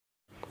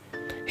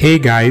Hey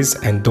guys,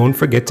 and don't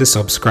forget to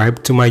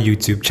subscribe to my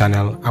YouTube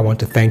channel. I want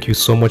to thank you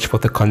so much for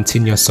the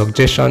continuous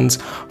suggestions,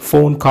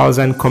 phone calls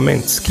and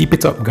comments. Keep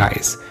it up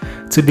guys.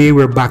 Today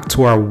we're back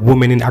to our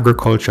Women in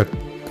Agriculture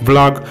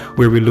vlog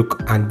where we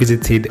look and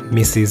visited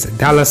Mrs.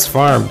 Dallas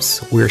Farms,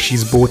 where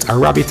she's both a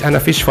rabbit and a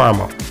fish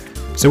farmer.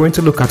 So we're going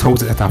to look at how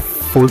that a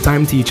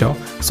full-time teacher,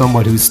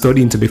 somebody who's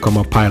studying to become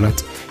a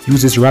pilot,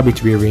 uses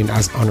rabbit rearing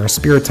as on her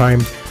spare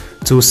time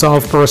to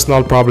solve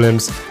personal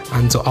problems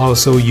and to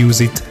also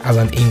use it as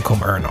an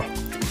income earner.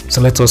 So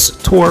let us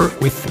tour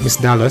with Miss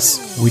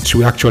Dallas, which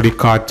we actually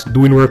caught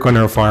doing work on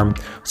her farm,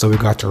 so we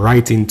got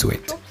right into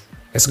it.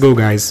 Let's go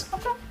guys.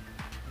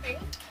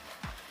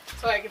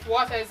 So like if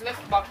water is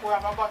left back, we have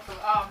a bottle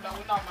that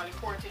we normally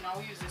pour it in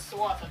and we use this to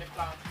water the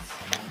plants.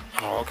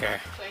 Oh, okay.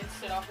 So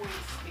instead of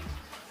wasting.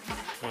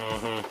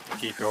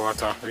 Keep your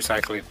water,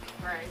 recycle it.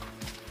 Right.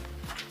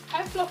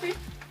 Hi Fluffy.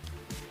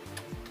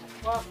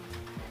 Wow.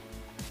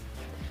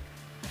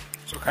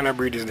 So what kind of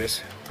breed is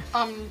this?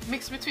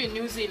 Mixed between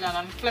New Zealand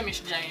and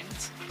Flemish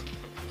Giant.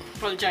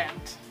 Well,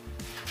 Giant.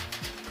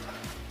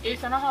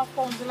 8.5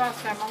 pounds the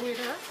last time I weighed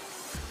her.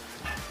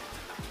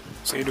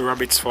 So you do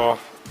rabbits for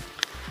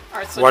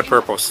so what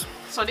purpose?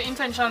 So the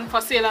intention for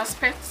sale as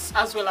pets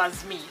as well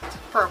as meat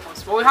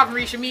purpose. But we haven't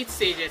reached the meat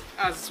stage yet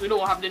as we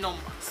don't have the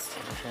numbers.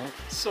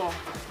 So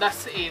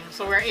that's the aim.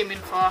 So we're aiming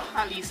for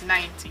at least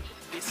 90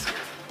 this year.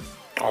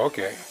 Oh,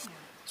 okay.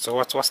 So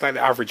what's like the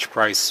average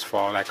price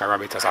for like a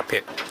rabbit as a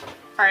pet?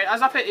 Alright,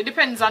 as a pet, it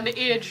depends on the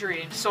age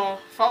range. So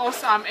for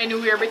us,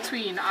 anywhere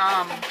between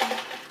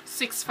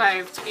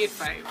 6.5 to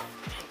 8.5.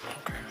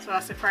 Okay. So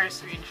that's the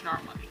price range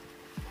normally.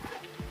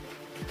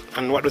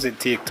 And what does it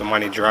take to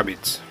manage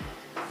rabbits?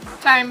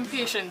 Time,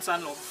 patience,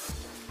 and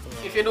love.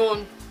 If you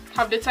don't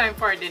have the time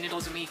for it, then it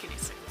doesn't make any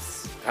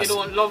sense. If you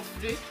don't love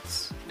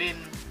it, then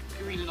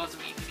it really doesn't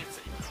make any sense.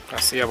 I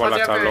see you have a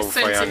lot of love for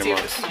your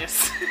animals.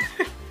 Yes.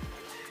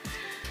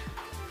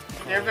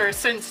 They're very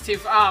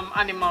sensitive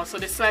animals, so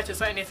the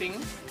slightest of anything,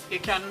 you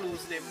can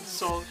lose them.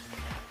 So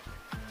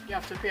you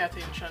have to pay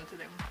attention to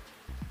them.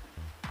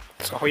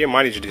 So how you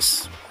manage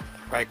this?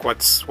 Like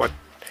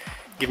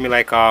give me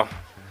like a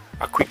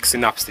quick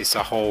synopsis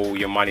of how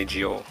you manage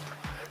your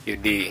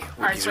day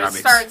with these rabbits. It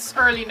starts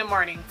early in the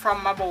morning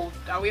from about,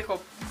 I wake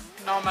up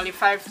normally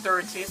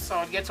 5:30, so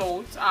I get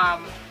out,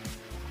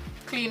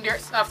 clean their,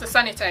 I have to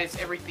sanitize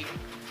everything.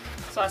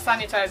 So I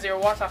sanitize their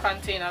water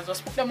containers,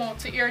 just put them out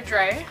to air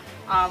dry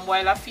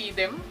while I feed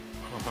them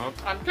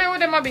and play with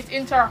them a bit,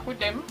 interact with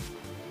them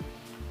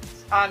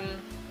and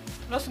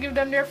just give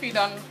them their feed,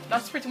 and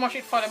that's pretty much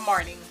it for the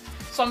morning.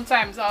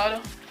 Sometimes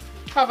I'll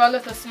have a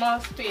little small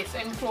space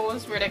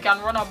enclosed where they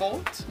can run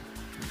about,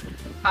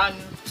 and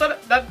so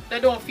that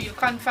they don't feel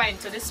confined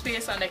to this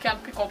space and they can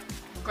pick up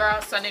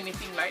grass and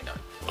anything like that.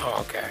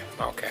 Oh,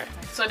 okay.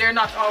 So they're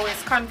not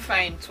always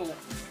confined to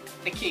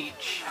the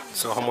cage.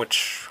 So how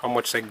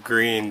much like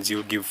grains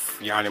you give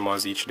your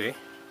animals each day?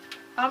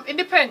 It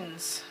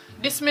depends.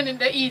 This minute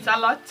they eat a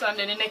lot and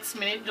then the next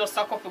minute just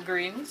a couple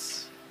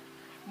grains.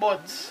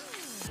 But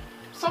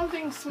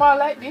something small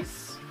like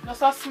this,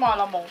 just a small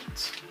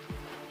amount.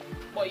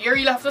 But you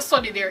really have to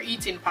study their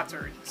eating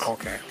patterns.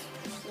 Okay.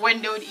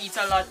 When they would eat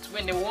a lot,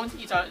 when they won't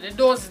eat a lot. The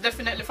dose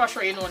definitely for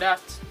sure, you know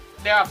that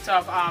they have to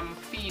have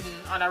feeding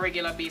on a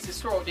regular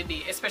basis throughout the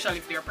day, especially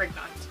if they're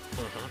pregnant.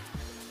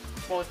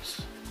 But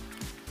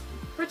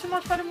pretty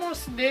much for the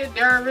most,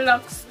 they're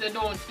relaxed. They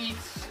don't eat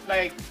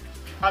like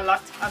a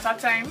lot at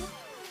a time.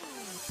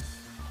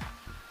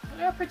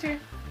 They're pretty.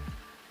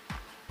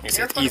 Is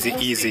it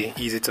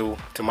easy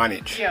to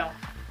manage? Yeah.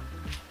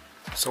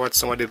 So what's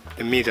some of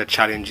the major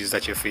challenges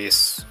that you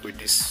face with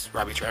this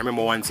rabbit? I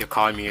remember once you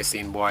called me, you're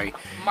saying, boy,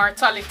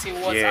 mortality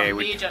was a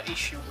major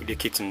issue with the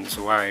kittens.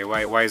 So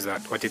why is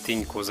that? What do you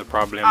think was the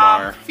problem?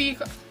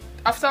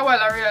 After a while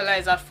I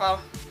realized that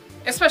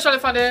especially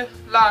for the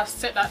last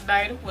set that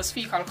died, was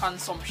fecal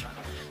consumption.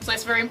 So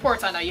it's very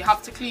important that you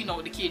have to clean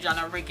out the cage on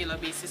a regular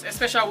basis,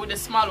 especially with the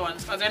small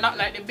ones, because they're not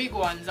like the big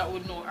ones that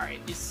would know,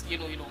 alright, this, you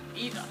know, you don't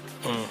eat that.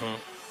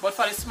 But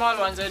for the small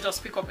ones, they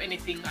just pick up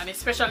anything, and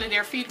especially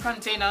their feed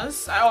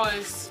containers. I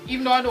always,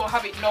 even though I don't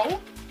have it now,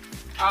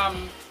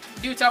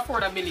 due to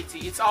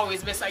affordability, it's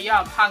always best that you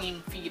have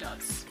hanging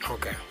feeders.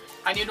 Okay.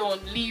 And you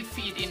don't leave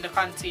feed in the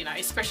container,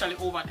 especially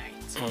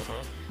overnight.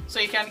 So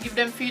you can give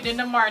them feed in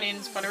the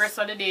mornings, for the rest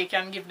of the day you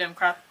can give them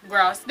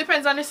grass.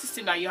 Depends on the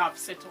system that you have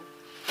set up.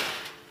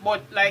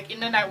 But like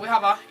in the night we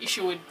have an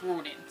issue with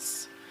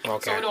rodents.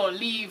 Okay. So we don't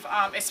leave,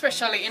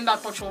 especially in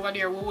that patch over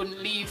there, we wouldn't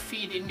leave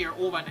feed in there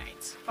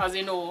overnight. As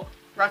you know,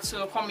 rats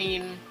will come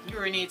in,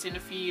 urinate in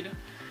the feed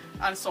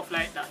and stuff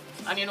like that.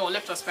 And you know,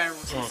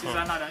 leptospirosis is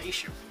another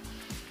issue.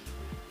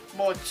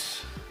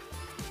 But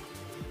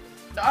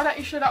the other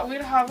issue that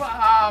we'll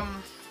have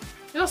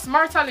just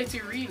mortality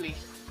really,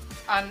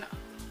 and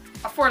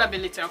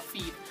affordability of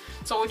feed.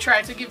 So we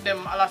try to give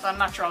them a lot of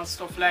natural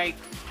stuff like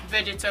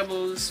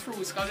vegetables,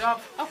 fruits, because we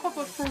have a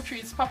couple of fruit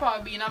trees,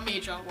 papaya being a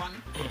major one,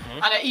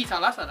 and they eat a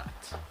lot of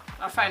that.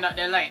 I find that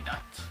they like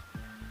that.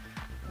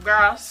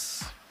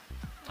 Grass,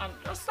 and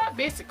just that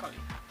basically.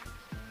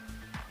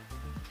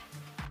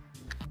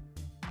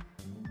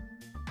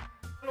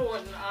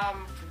 clone,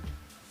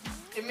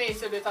 it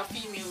makes a better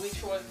female,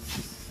 which was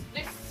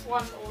this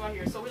one over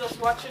here. So we're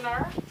just watching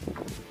her.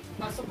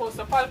 I'm supposed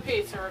to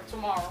palpate her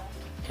tomorrow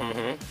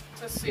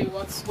to see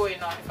what's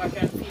going on, if I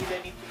can feel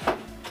anything.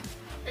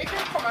 You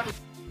can come and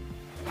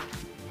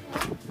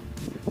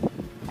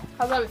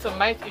has a little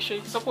mite issue.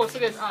 It's supposed to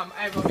get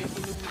ivory in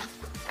the week.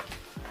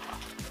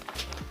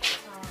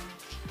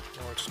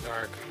 Oh, it's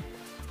dark.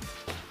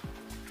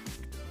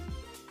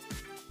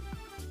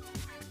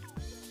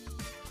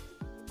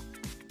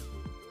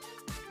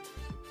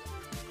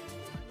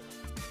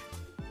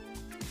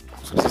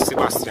 So this is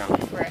Sebastian.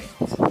 Right.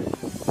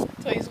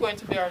 So he's going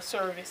to be our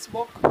service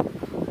buck.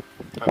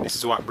 And this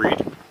is what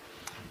breed?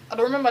 I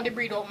don't remember the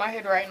breed out my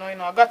head right now, you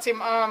know. I got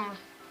him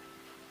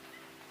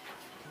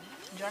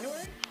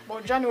January?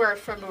 About January,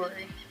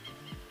 February.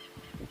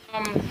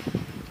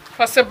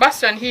 For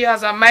Sebastian, he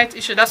has a mite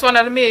issue. That's one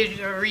of the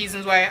major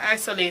reasons why I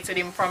isolated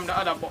him from the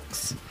other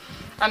bucks.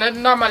 And I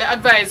normally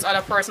advise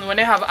other persons when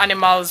they have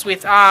animals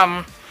with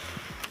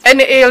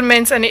any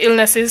ailments, any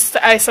illnesses,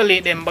 to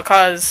isolate them,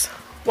 because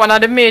one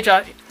of the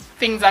major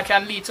things that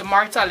can lead to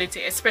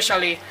mortality,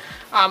 especially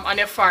on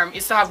your farm,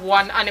 is to have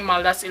one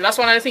animal that's ill. That's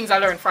one of the things I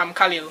learned from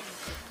Khalil,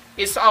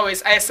 is to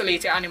always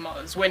isolate your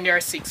animals when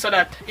they're sick so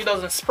that it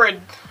doesn't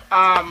spread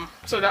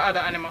to the other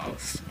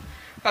animals.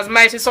 Because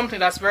mite is something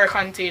that's very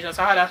contagious.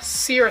 I had a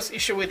serious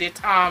issue with it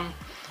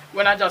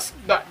when I just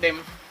got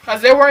them,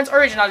 because they weren't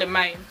originally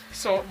mine.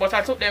 So, but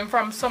I took them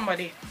from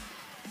somebody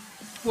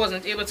who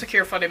wasn't able to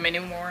care for them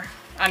anymore,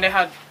 and they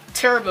had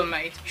terrible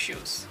mite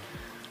issues.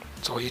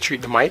 So you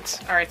treat the mites?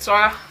 Alright, so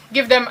I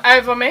give them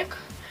Ivomec.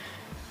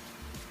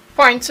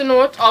 Point to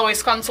note,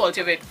 always consult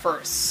your vet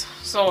first.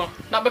 So,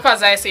 not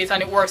because I say it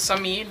and it works for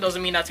me, it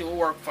doesn't mean that it will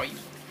work for you.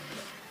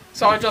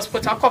 So I'll just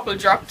put a couple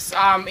drops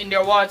in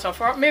their water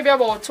for maybe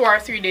about 2 or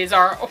 3 days,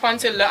 or up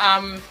until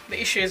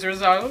the issue is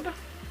resolved.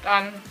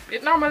 And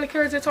it normally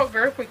clears it up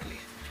very quickly.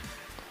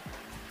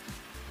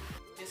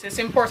 It's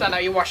important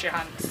that you wash your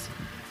hands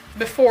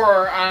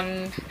before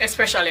and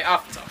especially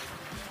after.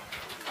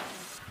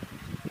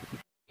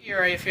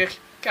 Here, if you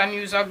can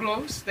use our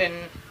gloves, then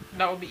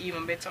that would be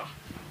even better.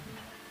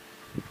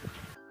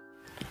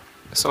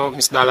 So,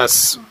 Miss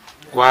Dallas,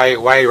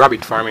 why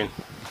rabbit farming?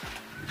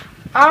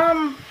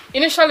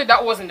 Initially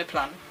that wasn't the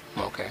plan.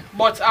 Okay.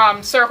 But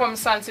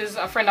circumstances,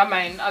 a friend of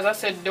mine, as I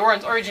said, they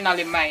weren't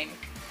originally mine,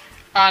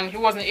 and he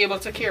wasn't able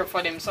to care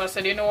for them. So I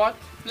said, you know what?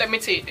 Let me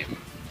take them.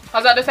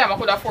 As at the time I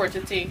could afford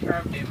to take care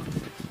of them.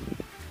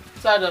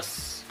 So I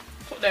just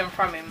took them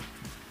from him.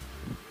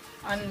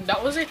 And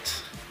that was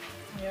it.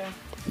 Yeah.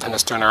 And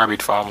just turn a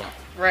rabbit farmer.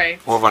 Right.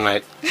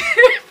 Overnight.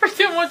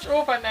 Pretty much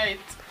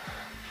overnight.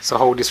 So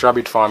how this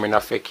rabbit farming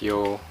affect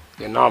your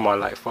normal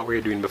life? What were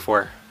you doing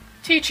before?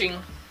 Teaching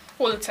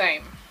full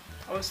time.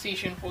 I was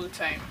teaching full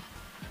time.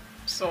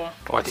 So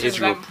what age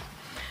group?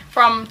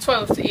 From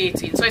 12 to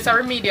 18. So it's a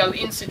remedial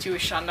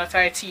institution that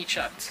I teach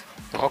at.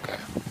 Okay.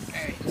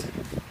 Right.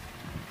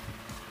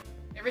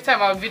 Every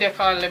time I video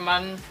call them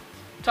and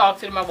talk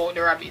to them about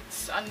the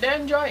rabbits, and they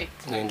enjoy it.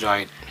 They enjoy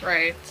it.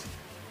 Right.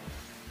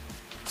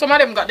 Some of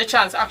them got the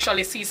chance to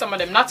actually see some of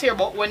them. Not here,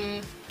 but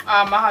when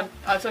I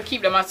had to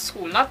keep them at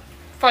school. Not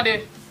for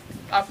the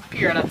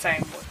period of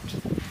time, but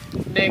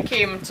they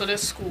came to the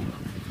school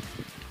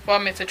for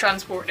me to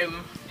transport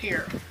them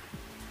here.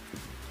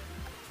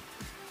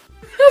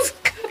 Let's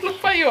cuddle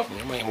for you.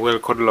 You might well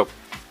cuddle up.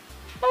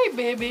 Hi,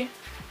 baby.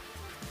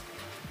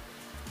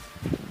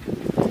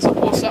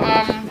 Supposed to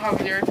have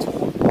their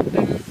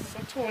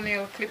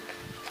toenail clip,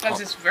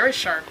 because it's very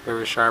sharp.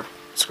 Very sharp.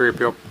 Scrape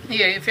you up.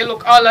 Yeah, if you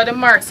look, all of the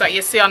marks that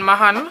you see on my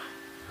hand,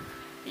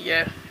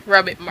 yeah,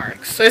 rabbit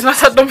marks. So it's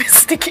not a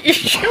domestic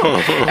issue.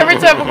 Every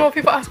time I go,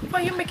 people ask,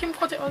 why you making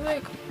cut it? I was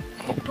like,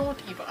 I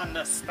don't even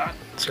understand.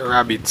 It's your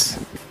rabbits.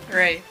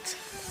 Right.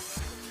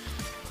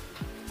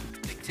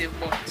 Protective,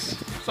 but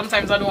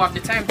sometimes I don't have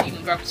the time to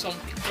even grab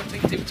something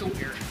protective to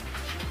wear.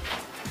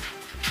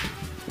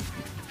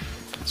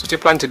 So what you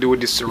plan to do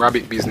with this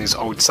rabbit business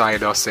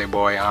outside of, say,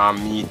 boy,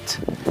 meat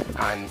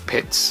and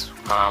pets?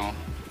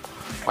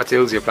 What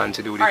else you plan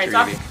to do with it,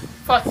 really?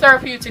 For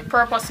therapeutic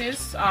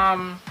purposes, I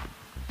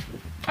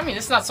mean,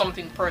 it's not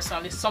something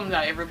personal. It's something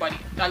that everybody,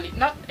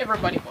 not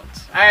everybody, but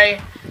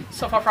I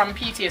suffer from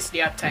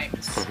PTSD at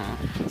times.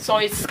 So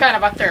it's kind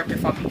of a therapy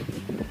for me.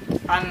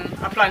 And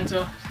I plan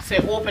to, say,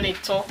 open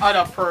it to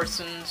other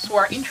persons who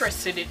are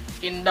interested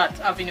in that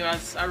avenue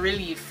as a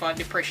relief for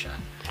depression.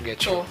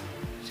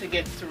 To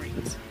get through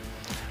it.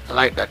 I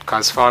like that,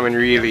 because farming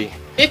really...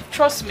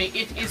 Trust me,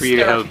 it is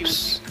really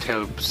therapeutic.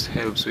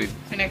 helps with...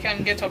 When I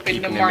can get up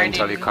in the morning,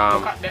 look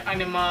at the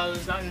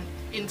animals and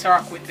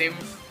interact with them.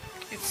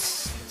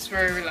 It's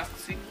very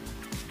relaxing.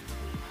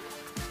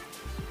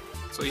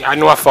 So yeah, I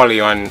know I follow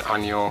you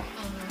on your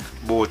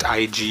both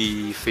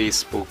IG,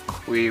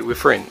 Facebook. We're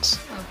friends.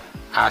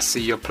 I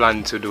see you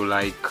plan to do,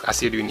 like, I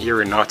see you doing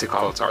aeronautics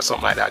or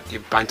something like that. You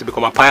plan to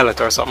become a pilot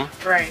or something?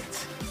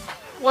 Right.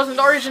 Wasn't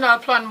the original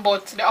plan,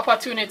 but the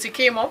opportunity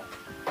came up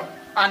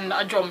and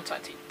I jumped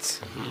at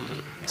it.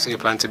 So you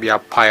plan to be a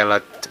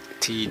pilot,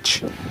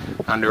 teach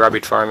And the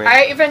rabbit farming?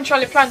 I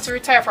eventually plan to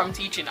retire from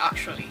teaching,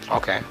 actually.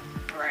 Okay.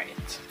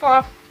 Right.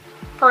 For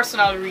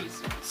personal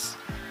reasons.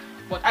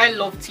 But I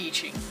love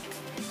teaching.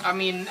 I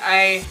mean,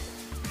 I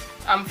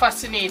am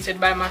fascinated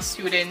by my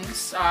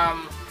students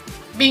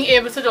being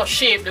able to just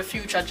shape the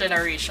future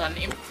generation,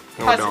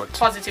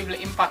 positively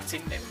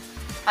impacting them.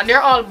 And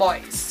they're all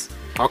boys.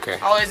 Okay.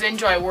 I always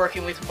enjoy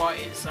working with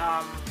boys.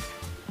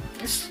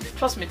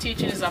 Trust me,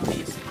 teaching is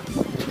amazing.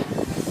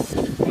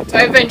 So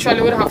I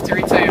eventually would have to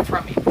retire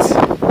from it.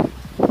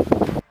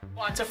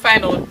 Want to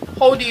find out,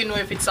 how do you know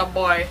if it's a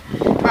boy?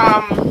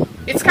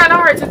 It's kind of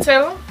hard to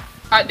tell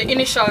at the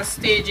initial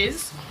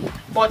stages,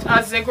 but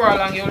as they grow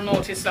along, you'll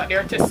notice that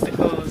their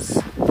testicles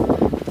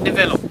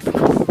develop.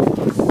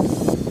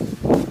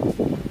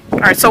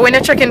 Alright, so when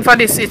you're checking for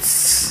this,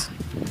 it's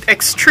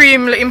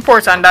extremely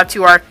important that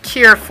you are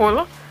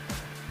careful.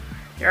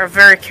 You're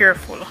very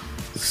careful.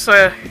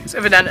 So it's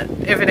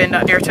evident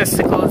that their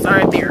testicles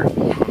are there.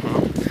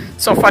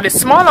 So for the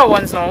smaller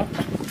ones now,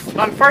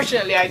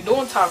 unfortunately I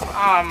don't have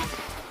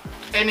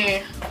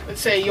any,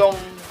 let's say, young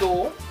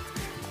doe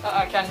that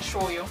I can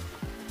show you.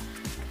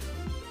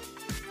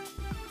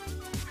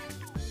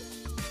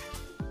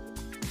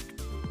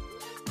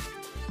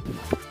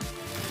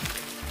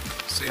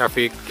 So you have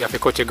to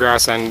cut your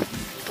grass and...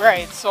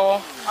 Right,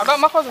 so I got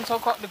my cousin to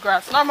cut the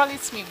grass. Normally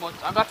it's me, but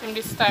I got him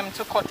this time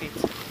to cut it.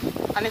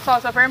 And it's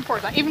also very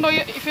important, even though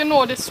if you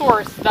know the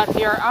source that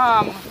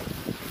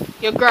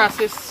your grass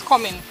is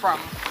coming from,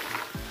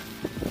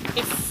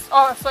 it's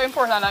also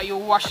important that you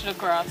wash the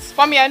grass.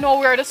 For me, I know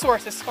where the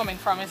source is coming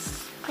from.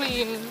 It's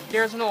clean,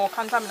 there's no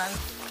contaminants,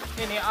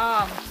 any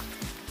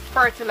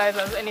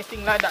fertilizers,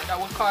 anything like that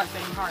would cause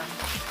them harm.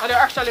 Or they're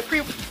actually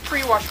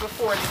pre-washed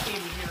before they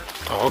came here.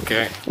 Oh,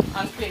 okay.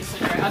 And place it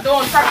dry. I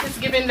don't practice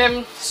giving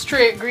them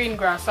straight green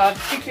grass. I'd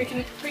pick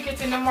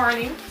it in the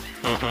morning,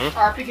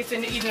 or pick it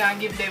in the evening and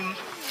give them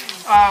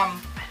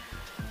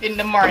in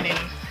the morning.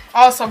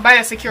 Also,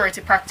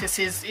 biosecurity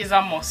practices is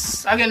a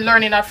must. Again,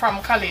 learning that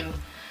from Khalil.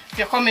 If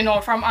you're coming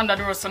out from under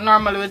the road, so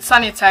normally we'd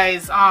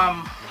sanitize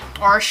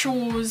our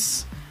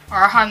shoes,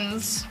 our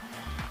hands,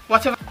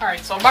 whatever.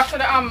 Alright, so back to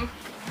the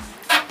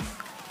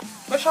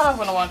which one of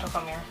you want to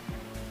come here?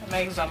 Let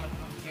me examine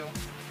you.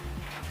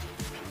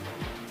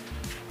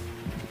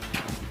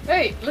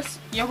 Hey,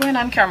 listen, you're going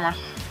on camera.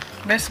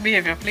 Best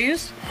behavior,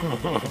 please.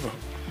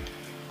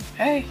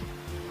 Hey.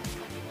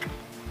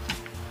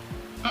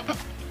 Alright.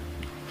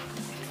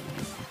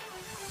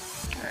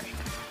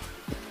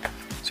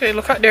 So you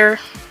look at their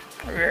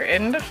rear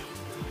end,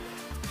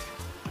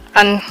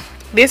 and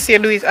this you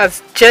do it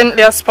as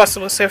gently as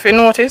possible. So if you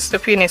notice, the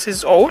penis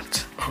is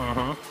out.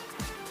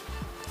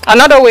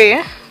 Another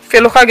way, if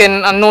you look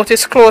again and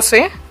notice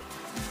closely,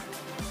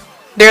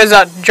 there's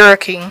a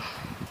jerking,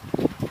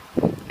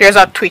 there's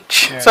a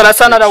twitch. Yeah, so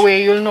that's another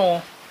way you'll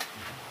know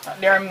that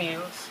they're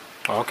males.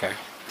 Okay.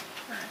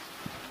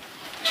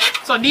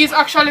 So these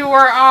actually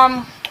were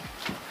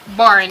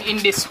born in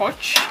this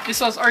hutch. This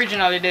was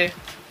originally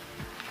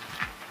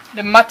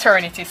the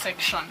maternity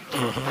section.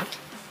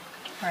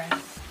 Right.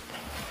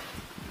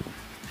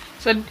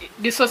 So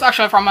this was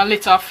actually from a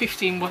litter of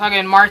 15, but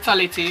again,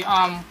 mortality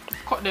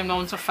cut them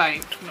down to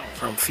 5. No.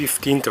 From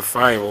 15 to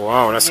 5.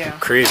 Wow, that's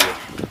crazy.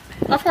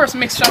 Of course,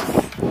 mixture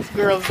of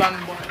girls and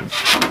boys.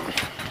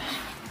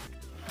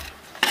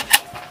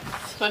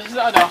 So this is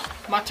the other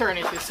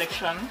maternity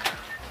section.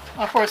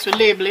 Of course, we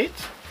label it,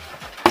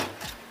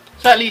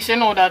 so at least you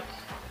know that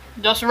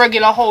just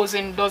regular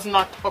housing does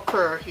not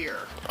occur here.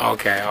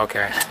 Okay,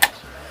 okay.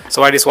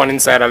 So why this one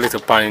inside, a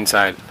little pan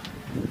inside?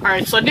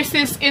 Alright, so this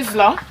is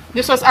Isla.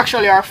 This was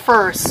actually our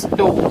first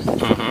doe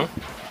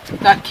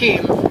that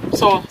came.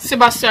 So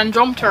Sebastian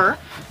jumped her.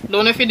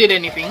 Don't know if he did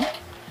anything,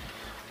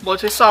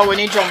 but we saw when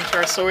he jumped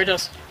her, so we're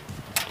just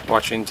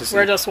watching to see.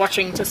 We're just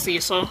watching to see.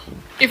 So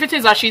if it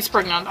is that she's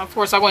pregnant, of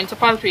course I'm going to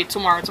palpate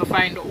tomorrow to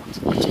find out.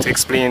 To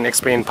explain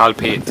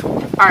palpate.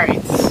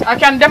 Alright, I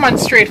can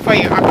demonstrate for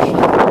you actually.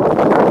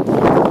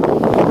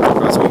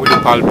 Because when we do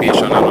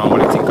palpation, I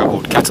normally think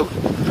about cattle.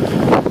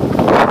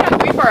 I can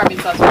do it for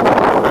rabbits as well.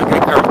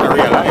 I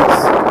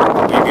realize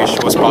maybe it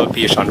shows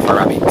palpation for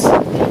rabbits.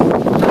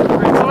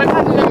 Right, so when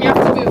handling them, you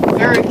have to be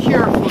very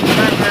careful,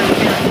 very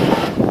careful.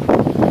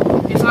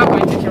 It's not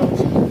going to kill you.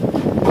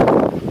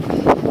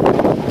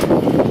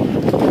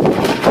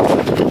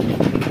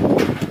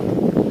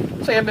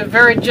 So you be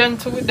very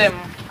gentle with them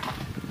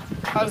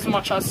as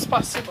much as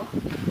possible.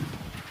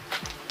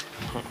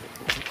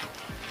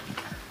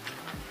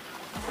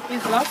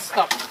 It's not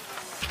stop.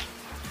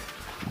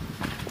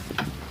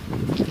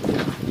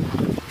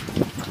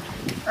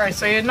 Alright,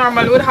 so you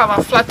normally would have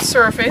a flat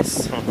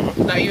surface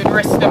that you'd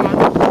rest them on.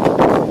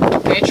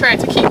 And you try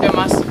to keep them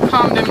as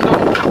calm them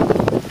down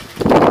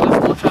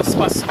as much as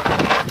possible.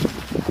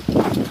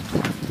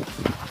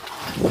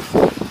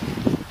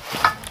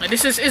 And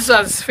this is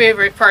Isa's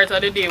favorite part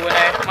of the day when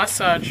I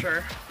massage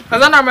her.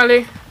 Because I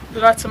normally do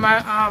that to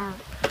my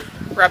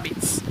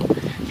rabbits.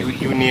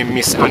 You name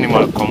Miss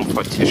Animal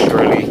Comfort, you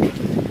surely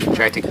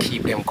try to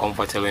keep them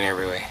comfortable in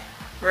every way.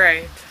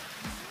 Right.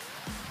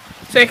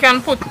 So you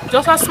can put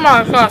just a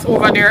small cloth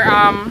over their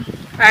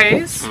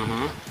eyes,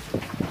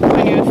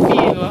 and you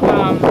feel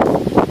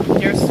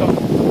your stuff.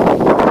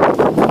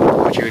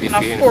 What you really And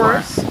of feeling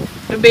course,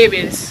 the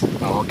babies.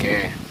 Oh,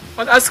 okay.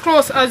 But as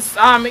close as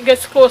it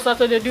gets closer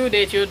to the due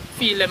date, you'd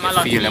feel them a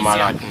lot easier.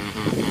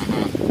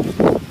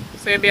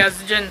 So you be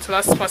as gentle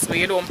as possible.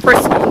 You don't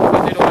press them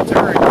because you don't want to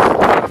hurt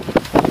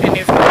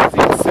anything that's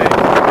inside.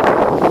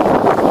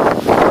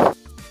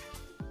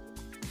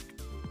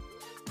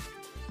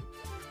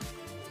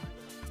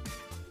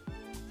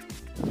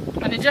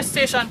 And the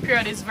gestation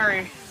period is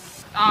very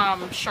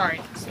short.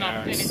 It's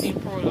not anything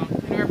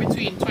prolonged. Anywhere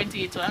between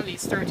 28 to at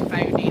least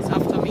 35 days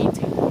after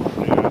mating.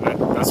 Yeah,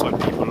 that's what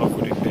people love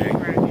with it there.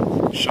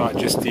 Right. Short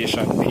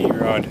gestation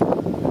period.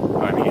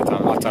 And you get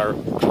a lot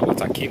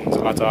of kittens, a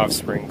lot of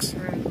offsprings.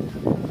 Right.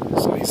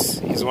 So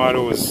it's one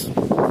of those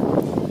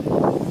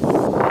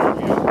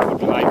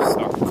good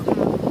livestock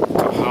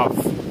to have.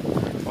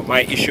 But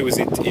my issue with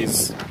it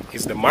is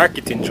the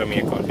market in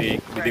Jamaica, the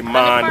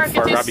demand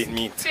for rabbit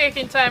meat.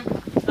 Taking time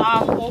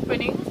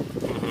opening,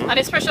 and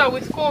especially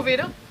with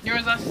COVID, there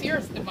is a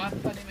serious demand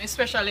for them,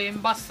 especially in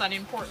Boston,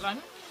 in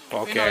Portland.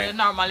 Okay. You know, they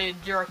normally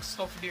jerk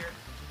stuff there.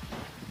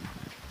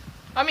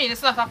 I mean,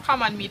 it's not a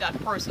common meat that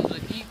persons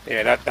would eat.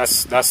 Yeah,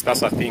 that's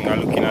a thing.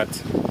 I'm looking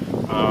at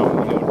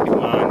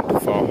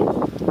demand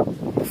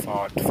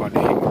for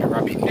the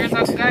rabbit meat.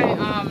 There's a guy,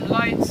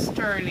 Lloyd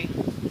Sterling,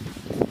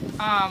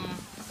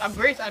 a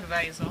great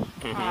advisor.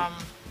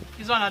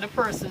 He's one of the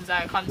persons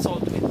I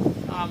consult with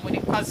when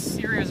it comes to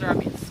serious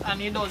rabbits, and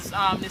he does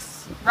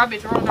this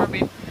rabbit round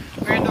rabbit,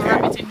 where he does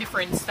rabbit in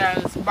different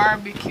styles,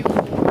 barbecue,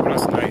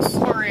 that's nice,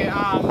 curry,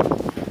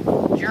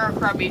 jerk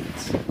rabbit.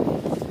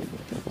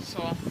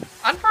 So,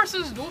 and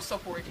persons do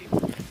support it.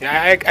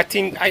 Yeah, I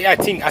think I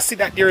see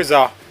that there's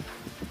a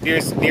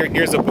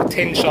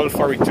potential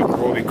for it to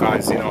grow,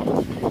 because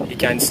you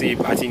can see,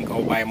 I think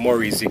by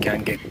Murray's you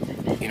can get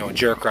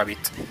jerk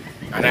rabbit,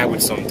 and I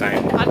would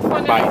sometimes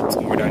buy it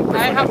more than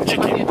prefer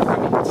chicken.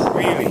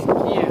 Really?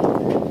 Yeah.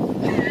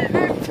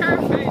 They're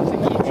terrifying to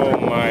eat. Oh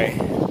my.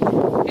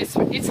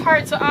 It's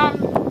hard to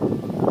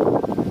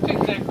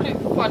click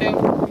for the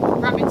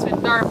rabbits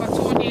with darker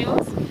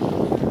toenails.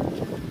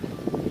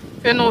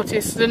 You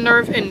notice the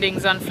nerve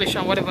endings and flesh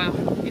and whatever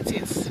it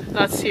is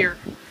that's here.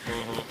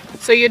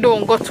 So you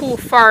don't go too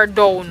far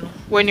down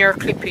when you're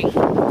clipping. They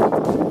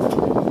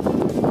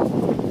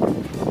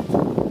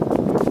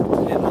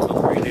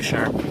look really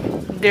sharp.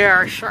 They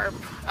are sharp,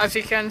 as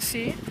you can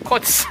see.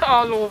 Cuts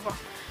all over.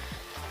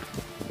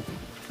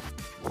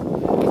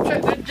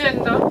 Check the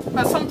gender,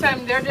 and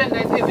sometimes their gender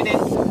is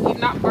evident in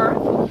that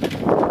birth,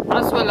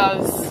 as well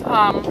as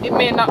it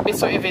may not be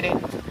so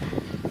evident.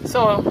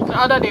 So the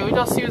other day we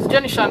just used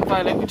Genishan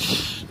Violet,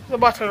 which the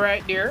bottle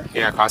right there.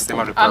 Yeah, because them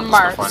have the and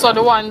mark. So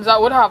the ones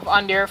that would have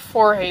on their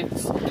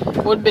foreheads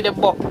would be the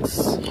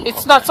box.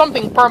 It's not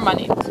something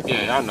permanent.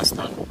 Yeah, I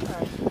understand.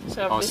 Right.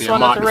 So this so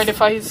one is ready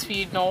for his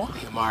feed now.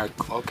 You mark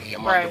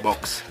the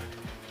box.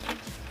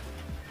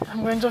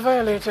 I'm going to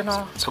violate it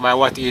now. So by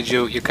what age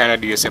you kind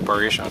of do your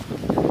separation?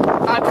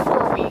 At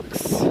 4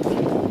 weeks.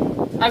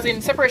 As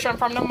in separation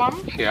from the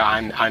mom? Yeah,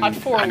 and at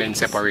 4 weeks. Then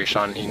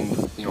separation in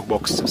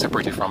box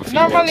separated from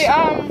females. Normally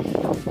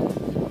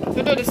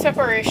we do the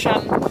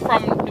separation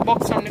from the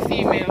box from the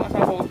female at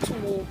about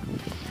 2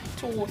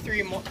 or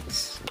 3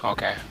 months.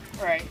 Okay.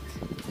 Right.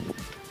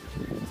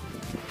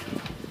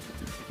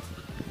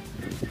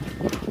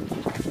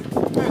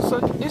 Okay, so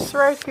this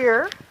right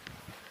here,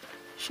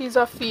 she's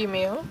a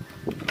female.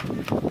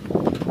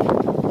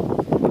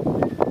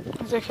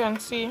 As you can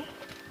see.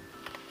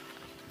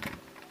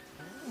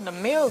 The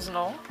males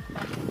now.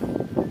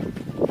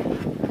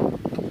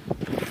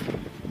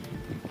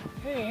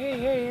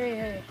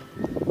 Hey.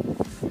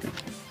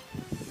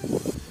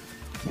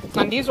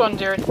 And these ones,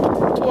 their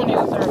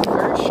toenails are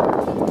very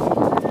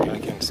sharp. Yeah, I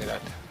can see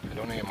that. I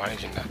don't know you're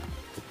managing that.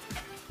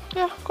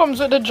 Yeah, comes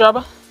with the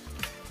job.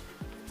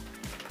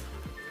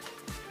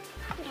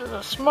 There's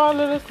a small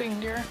little thing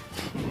there.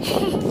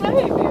 Hey,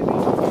 baby.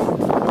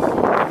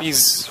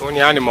 When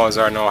the animals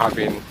are now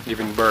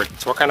giving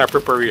birth, what kind of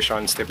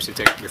preparation steps you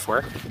take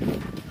before?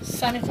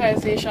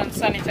 Sanitization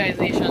is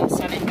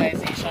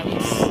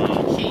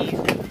key.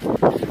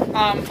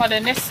 For the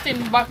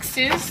nesting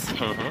boxes,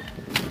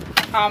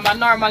 I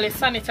normally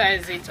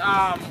sanitize it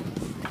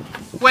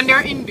when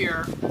they're in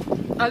there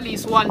at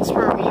least once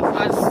per week.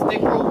 As they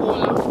grow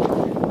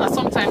older, I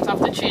sometimes have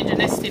to change the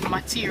nesting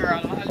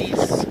material at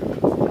least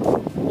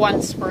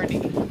once per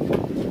day.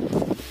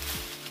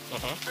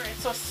 Alright,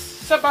 so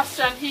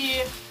Sebastian,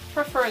 he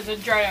prefers the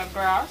drier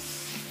grass.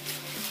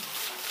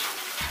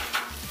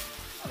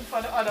 And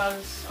for the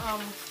others,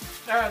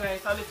 the other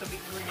is a little bit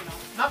greener.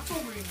 Not too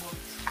green, but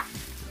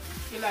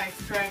he likes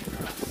dry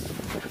grass.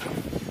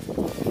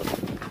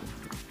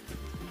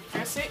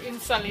 I say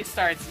instantly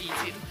starts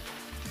eating.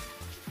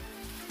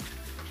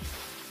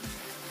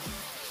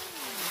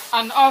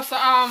 And also,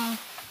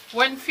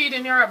 when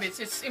feeding your rabbits,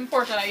 it's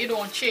important that you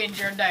don't change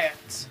your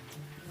diet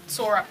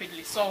so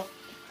rapidly. So,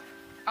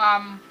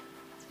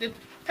 the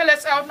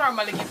Pellets I would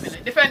normally give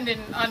pellet, depending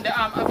on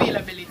the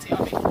availability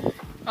of it.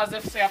 Because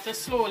if you have to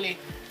slowly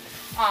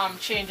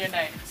change your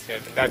diet.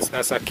 Yeah,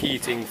 that's a key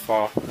thing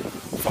for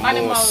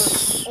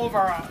Animals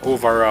overall.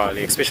 Overall,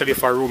 especially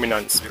for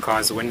ruminants,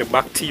 because when the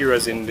bacteria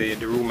in the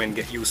rumen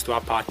get used to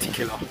a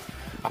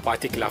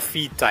particular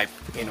feed type,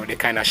 you know, they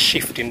kind of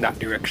shift in that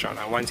direction,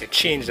 and once you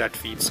change that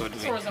feed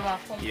suddenly,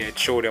 yeah, it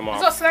throw them off.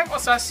 It's just like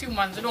us as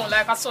humans, we don't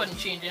like a sudden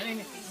change in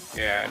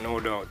anything. Yeah, no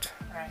doubt.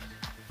 Right.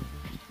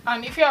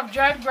 And if you have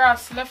dried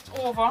grass left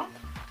over,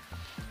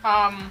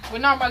 we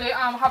normally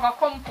have a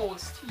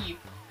compost heap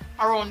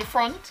around the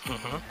front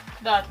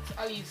that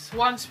at least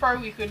once per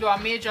week we do a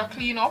major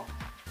cleanup,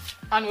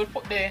 and we'll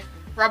put the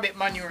rabbit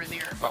manure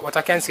there. But what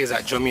I can say is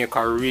that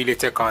Jamaica really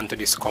take on to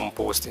this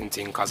composting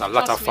thing, because a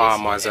lot of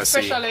farmers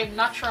especially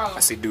natural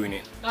doing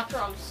it.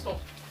 Natural stuff.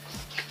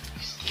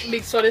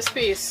 Big so the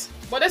space.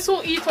 But they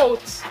so eat out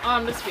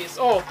the space.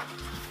 Oh,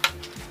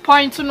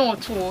 point to know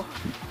too.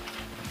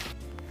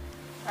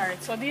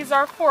 Alright, so these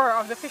are 4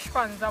 of the fish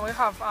ponds that we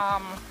have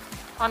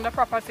on the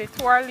property.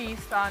 2 are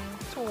leased and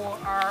 2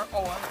 are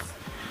ours.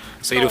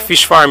 So you do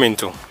fish farming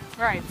too?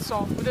 Right,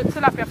 so we do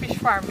tilapia fish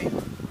farming.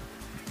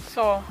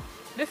 So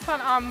this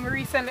one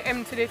recently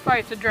emptied it for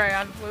it to dry,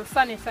 and we'll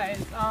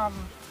sanitize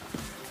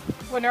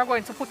when we're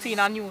going to put in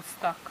a new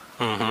stock.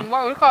 And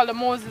what we call the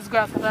Moses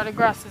grasses are the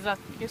grasses that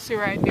you see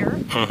right there.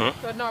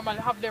 We normally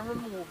have them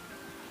removed.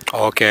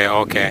 Okay.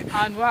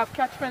 And we have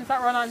catchments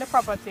that run on the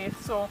property,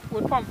 so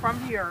we'll pump from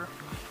here.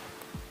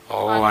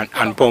 Oh,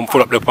 and pump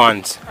full up the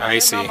ponds. I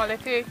see. Normally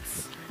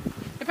takes,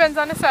 depends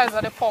on the size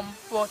of the pump,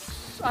 but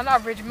on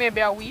average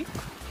maybe a week.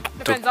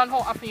 Depends on how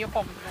often you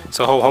pump.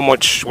 So how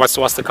much, what's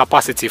the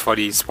capacity for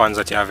these ponds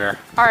that you have here?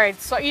 Alright,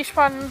 so each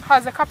pond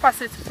has a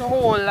capacity to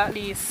hold at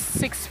least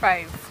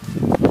 6'5".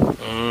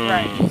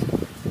 Right.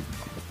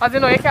 As you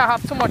know, you can't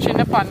have too much in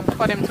the pond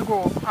for them to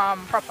grow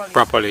properly.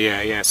 Properly,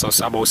 yeah. So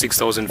it's about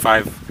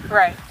 6,500.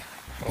 Right.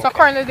 Okay. So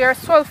currently there's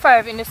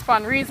 12.5 in this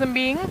pond. Reason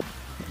being,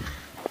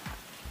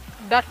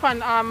 that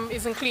pond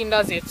isn't cleaned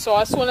as yet. So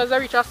as soon as I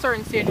reach a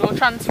certain stage, we'll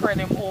transfer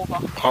them over.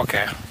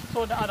 Okay.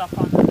 So the other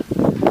pond.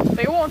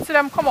 So you won't see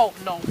them come out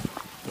now.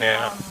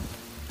 Yeah.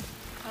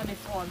 And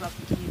it's all up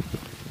to you.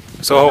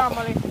 So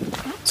normally,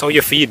 so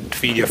you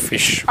feed your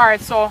fish? Alright,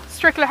 so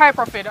strictly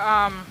hyperfeed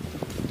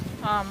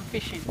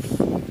fishes.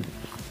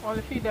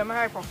 Only feed them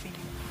hyperfeed.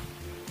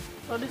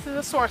 So this is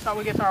the source that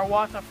we get our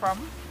water from.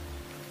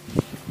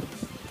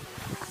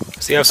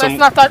 So you have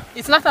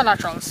it's not a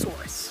natural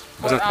source.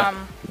 But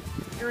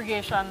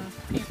irrigation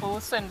people will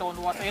send down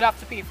the water. You'll have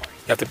to pay for it.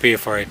 You have to pay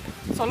for it.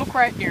 So look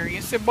right there.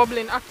 You see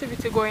bubbling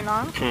activity going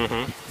on.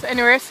 So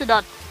anywhere you see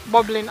that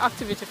bubbling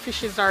activity,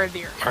 fishes are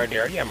there. Are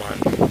there? Yeah, man.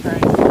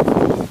 Right.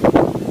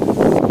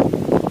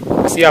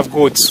 So you have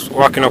goats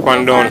walking up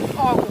and down.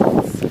 All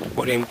goats.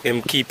 But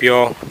them keep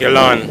your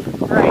lawn.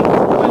 Right.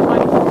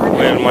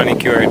 Well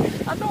manicured.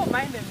 I don't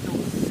mind them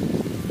though.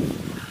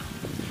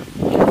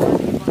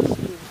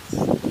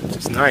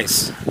 It's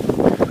nice.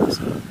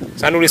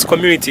 So I know this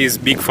community is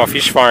big for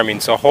fish farming.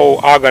 So how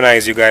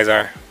organized you guys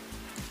are?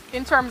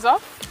 In terms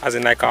of? As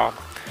in like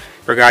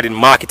regarding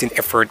marketing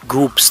effort,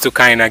 groups to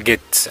kind of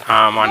get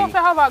on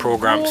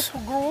programs.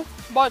 Group,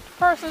 but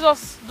persons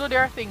just do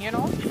their thing, you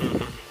know.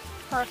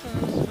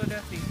 Persons do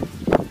their thing.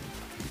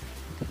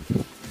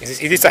 Is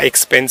this an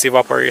expensive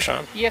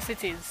operation? Yes,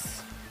 it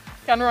is.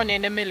 Can run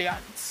in the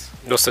millions.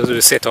 Just to do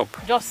the setup.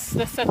 Just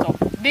the setup.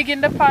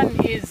 Digging the pan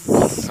is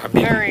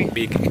very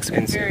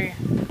expensive.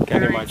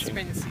 Very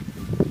expensive.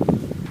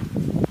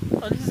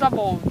 So this is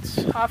about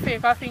half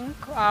acre, I think,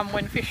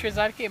 when Fish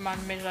Resort came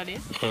and measured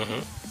it.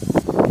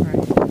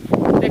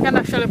 Right. They can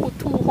actually put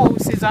 2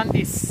 houses on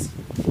this,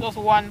 just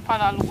 1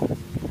 pan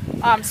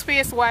alone.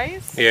 Space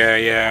wise.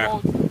 Yeah,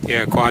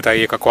 quarter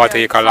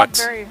acre lots.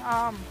 Very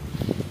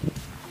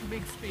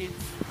big space.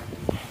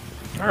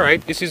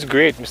 Alright, this is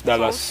great, Miss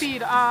Dallas. So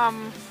feed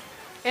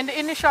in the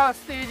initial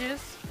stages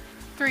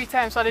 3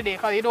 times a day,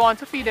 because you don't want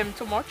to feed them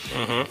too much.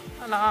 And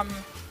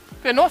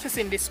if you notice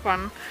in this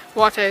pan,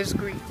 water is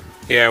green.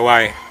 Yeah,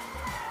 why?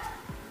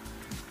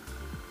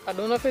 I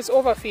don't know if it's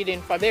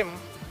overfeeding for them.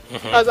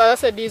 As I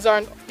said,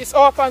 it's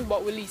our pan,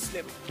 but we lease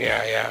them.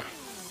 Yeah.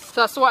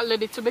 So that's what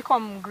led it to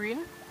become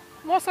green.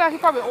 Most likely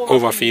probably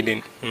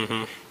overfeeding.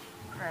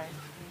 Right.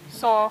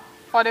 So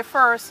for the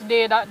first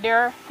day that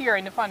they're here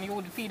in the pan, you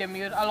would feed them,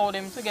 you'd allow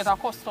them to get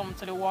accustomed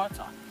to the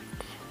water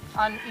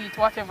and eat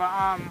whatever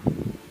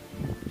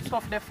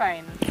stuff they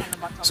find on the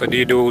bottom. So do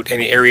you do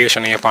any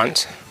aeration in your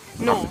ponds?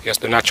 No.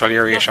 Just the natural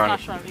aeration?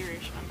 Just natural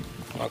aeration.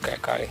 Okay,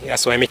 okay.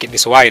 That's why I make it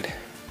this wide.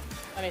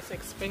 And it's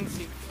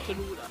expensive to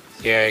do that.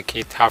 Yeah,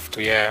 it have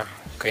to, yeah.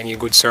 You need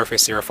good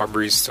surface here for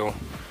breeze to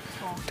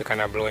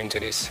kind of blow into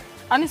this.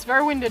 And it's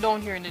very windy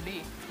down here in the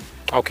day.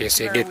 Okay,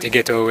 so you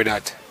get away with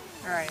that.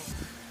 Right.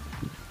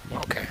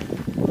 Okay.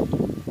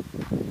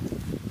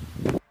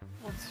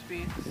 Good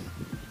space.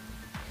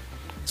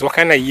 So what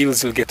kind of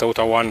yields you'll get out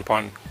of 1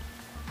 pond?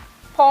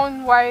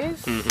 Pound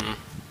wise,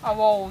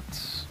 about,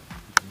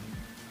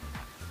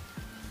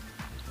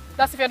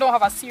 that's if you don't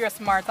have a serious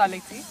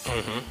mortality.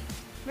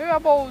 Maybe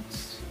about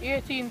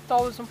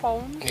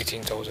 £18,000.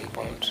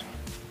 £18,000.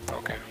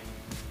 Okay.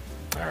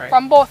 Alright.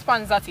 From both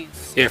ponds, that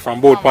is. Yeah,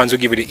 from both ponds we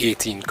give you the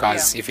 18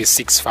 because if it's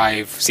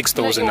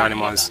 6,000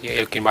 animals,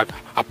 you're looking about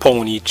a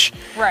pound each.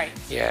 Right.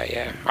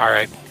 Yeah.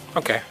 Alright.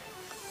 Okay.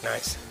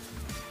 Nice.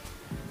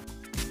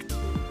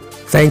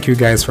 Thank you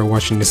guys for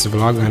watching this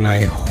vlog, and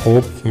I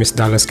hope Miss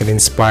Dallas can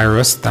inspire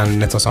us and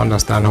let us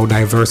understand how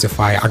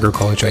diversified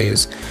agriculture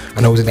is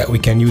and how that we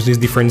can use these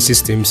different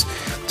systems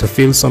to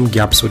fill some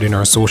gaps within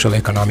our social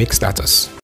economic status.